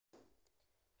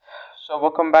So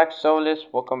welcome back, Saulius.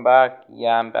 Welcome back.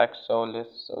 Yeah, I'm back, Saulius.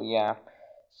 So yeah,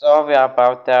 sorry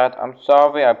about that. I'm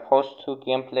sorry. I post two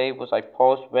gameplay. Was I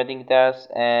post Wedding Death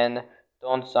and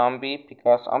Dawn Zombie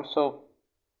because I'm so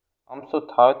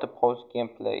tired to post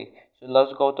gameplay. So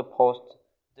let's go to post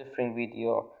different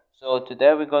video. So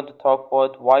today we're going to talk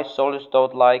about why Saulius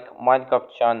don't like Minecraft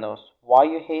channels. Why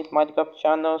you hate Minecraft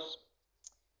channels?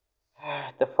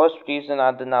 The first reason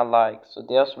I did not like. So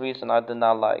there's reason I did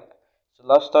not like. So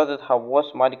let's start with how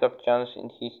worst Minecraft channels in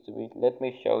history. Let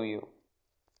me show you.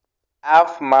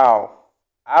 Alfmouth.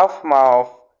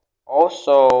 Alfmouth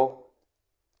also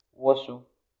was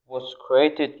was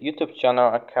created YouTube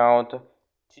channel account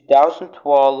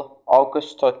 2012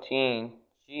 August 13.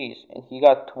 Jeez, and he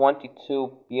got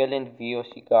 22 billion views.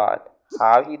 He got.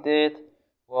 How he did?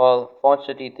 Well,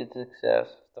 fortunately, did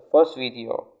success. The first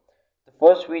video. The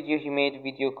first video he made a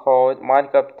video called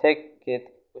Minecraft Ticket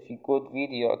was a good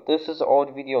video. This is an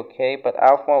old video, okay, but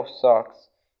Alpha sucks.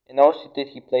 And also did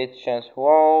he played Chance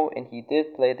Whoa, and he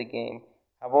did play the game.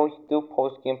 However, he do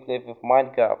post gameplay with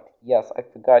Minecraft. Yes, I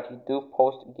forgot, he do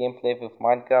post gameplay with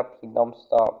Minecraft, he don't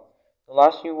stop. The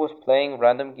last year was playing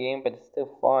random game, but it's still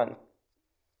fun.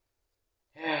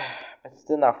 But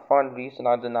still not fun reason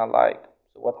I do not like.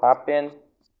 So what happened?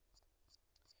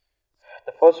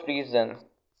 The first reason.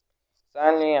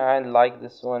 Sadly, I like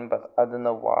this one, but I don't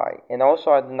know why. And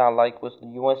also, I did not like was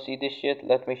you want to see this shit?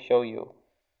 Let me show you.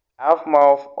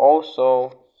 Alfmouth also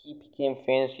he became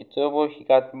famous YouTuber. He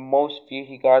got most views.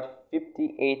 He got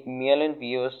 58 million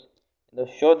views. The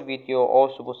short video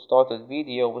also was started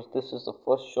video was this is the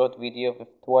first short video with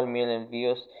 12 million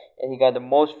views, and he got the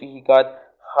most views. He got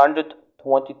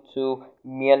 122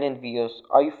 million views.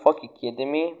 Are you fucking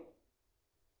kidding me?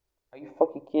 Are you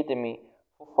fucking kidding me?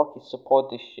 Who fucking support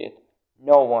this shit?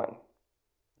 No one.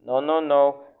 No, no,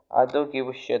 no. I don't give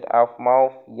a shit.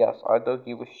 Mouth. Yes, I don't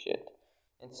give a shit.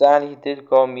 And sadly, he did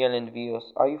go a million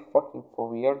views. Are you fucking for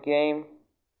real, game?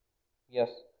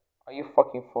 Yes. Are you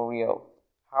fucking for real?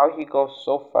 How he goes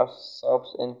so fast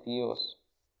subs and views?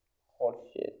 Holy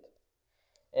shit.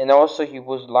 And also he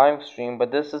was live stream, but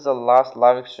this is the last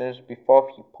live streams before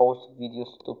he posts video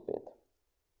stupid.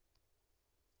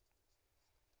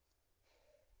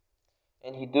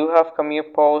 And he do have cameo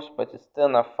posts, but it's still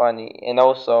not funny. And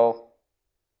also,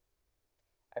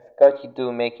 I forgot he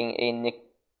do making a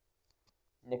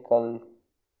Nickel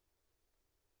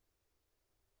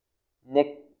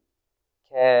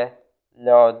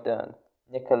Nickelodeon.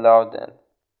 Nickelodeon.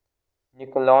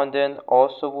 Nickelodeon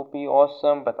also would be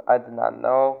awesome, but I did not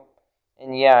know.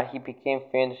 And yeah, he became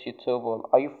famous YouTuber.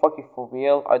 Are you fucking for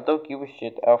real? I don't give a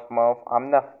shit, Elfmouth. I'm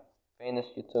not famous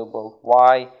YouTuber.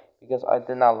 Why? Because I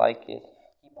did not like it.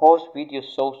 He posts videos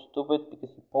so stupid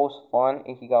because he posts fun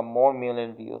and he got more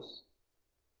million views.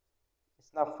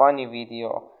 It's not funny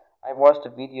video. I watched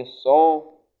the video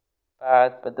so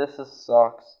bad, but this is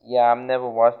sucks. Yeah, I've never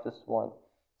watched this one.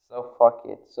 So fuck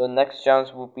it. So next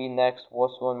chance will be next.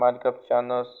 What's one Minecraft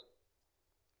channels?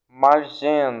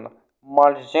 Marjan.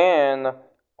 Marjan.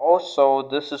 Also,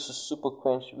 this is a super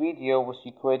cringe video which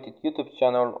he created YouTube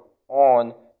channel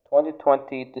on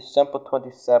 2020 December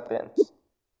 27th.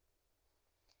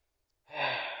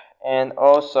 And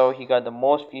also he got the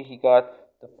most views he got.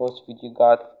 The first video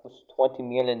got was 20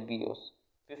 million views.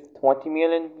 With 20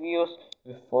 million views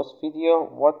with first video,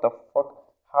 what the fuck?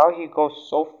 How he goes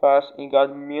so fast and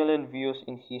got million views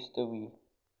in history?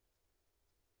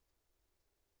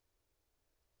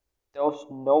 There was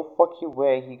no fucking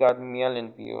way he got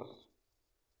million views.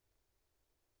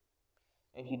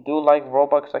 And he do like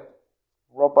Roblox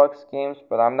games,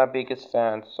 but I'm not biggest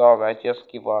fan. Sorry, I just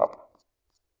give up.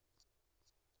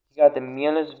 He got the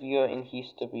millions view in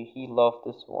history. He loved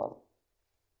this one.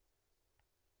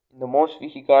 In the most view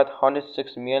he got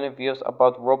 106 million views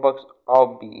about Roblox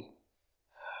RB.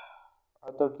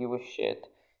 I don't give a shit.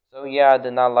 So yeah, I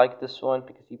did not like this one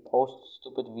because he posted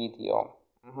stupid video.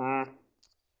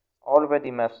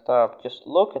 Already messed up. Just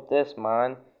look at this,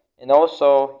 man. And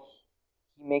also,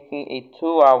 he making a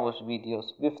 2 hours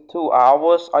videos. With 2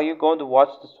 hours, are you going to watch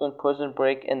this one Prison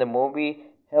Break in the movie?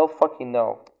 Hell fucking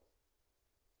no.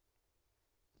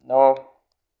 No.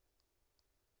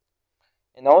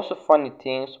 And also funny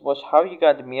things was how you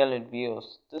got a million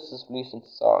views. This is recent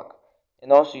suck.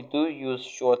 And also you do use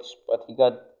shorts, but he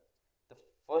got the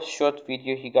first short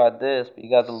video he got this, but he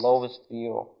got the lowest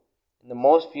view. In the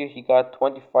most view he got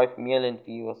 25 million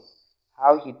views.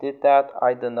 How he did that,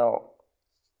 I don't know.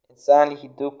 And sadly he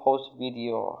do post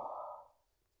video.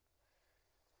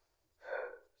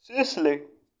 Seriously,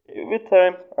 every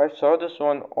time I saw this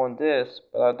one on this,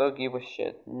 but I don't give a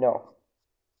shit. No.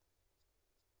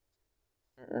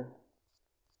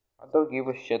 I don't give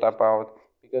a shit about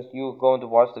because you're going to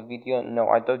watch the video. No,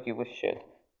 I don't give a shit.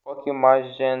 Fuck you,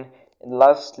 Margin. And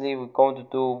lastly, we're going to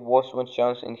do worst one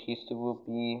chance in history will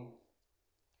be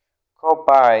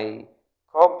Kobai.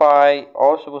 Kobai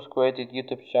also was created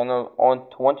YouTube channel on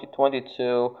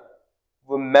 2022.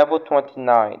 Remember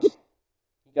 29. He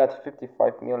got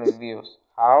 55 million views.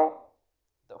 How?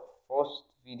 The first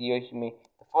video he made.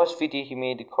 The first video he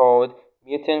made called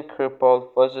Mutant Cripple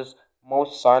versus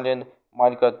Most Silent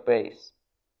Minecraft Base.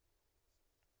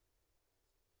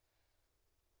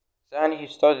 Then he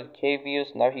started K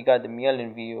views. Now he got a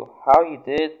million view. How he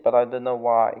did, but I don't know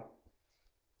why.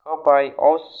 Kobai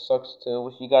also sucks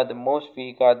too. He got the most view.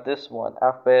 He got this one.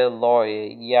 After Lawyer.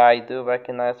 Yeah, I do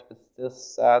recognize, but still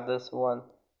sad this one.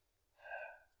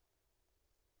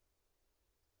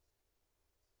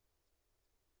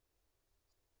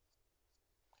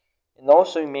 And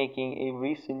also making a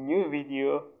recent new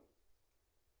video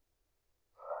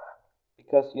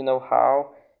because you know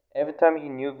how every time he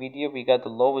new video we got the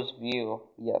lowest view.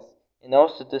 Yes, and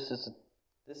also this is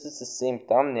the same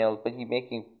thumbnail, but he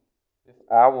making with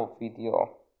our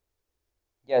video.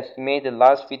 Yes, he made the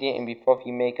last video and before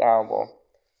he make our.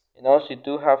 And also you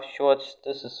do have shorts.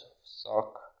 This is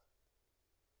suck.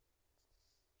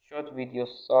 Short videos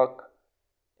suck,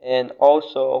 and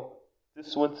also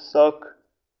this one suck.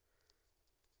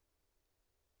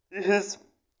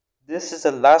 This is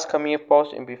the last community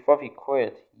post and before he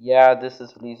quit. Yeah, this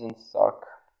is reason suck.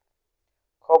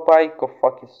 Kobai, go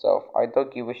fuck yourself. I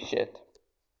don't give a shit.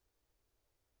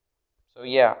 So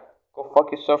yeah, go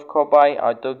fuck yourself, Kobai.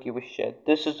 I don't give a shit.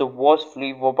 This is the worst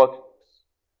free Roblox.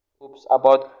 Oops,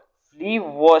 about three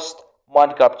worst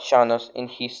Minecraft channels in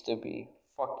history.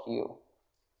 Fuck you.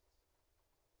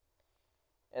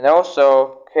 And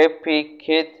also, KP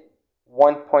Kid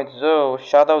 1.0,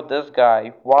 shout out this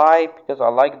guy. Why? Because I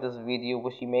like this video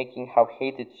was he making how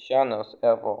hated channels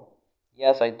ever.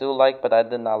 Yes, I do like, but I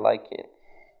did not like it.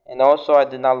 And also I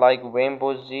did not like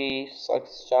Rainbow Z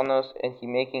sucks channels, and he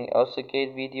making Elsa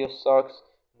Gate video sucks.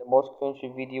 The most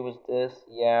cringy video was this.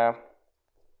 Yeah.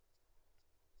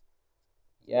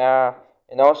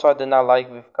 And also I did not like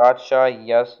with Gacha.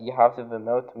 Yes, you have to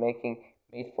remote making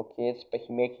made for kids, but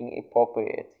he making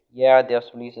appropriate. Yeah, there's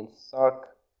reasons suck.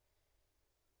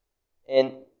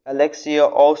 And Alexia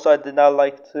also I did not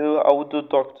like too. I will do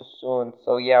Doctor soon.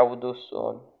 So yeah, I will do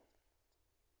soon.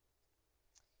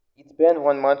 It's been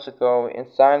 1 month ago and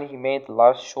suddenly he made the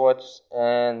last shorts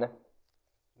and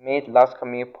made last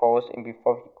community post and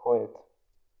before he quit.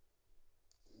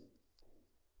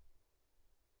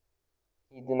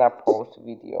 He did not post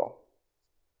video.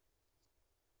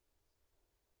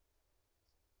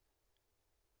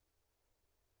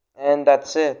 And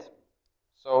that's it.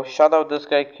 So shout out this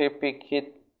guy KP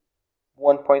Kid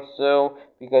 1.0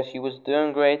 because he was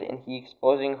doing great and he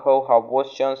exposing how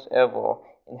worst channels ever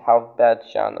and how bad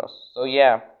channels. So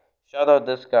yeah, shout out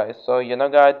this guy. So you know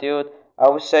guys, dude, I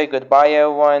will say goodbye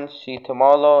everyone, see you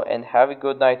tomorrow and have a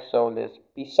good night, Saulius.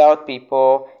 Peace out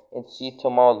people and see you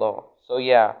tomorrow. So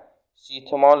yeah, see you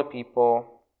tomorrow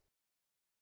people.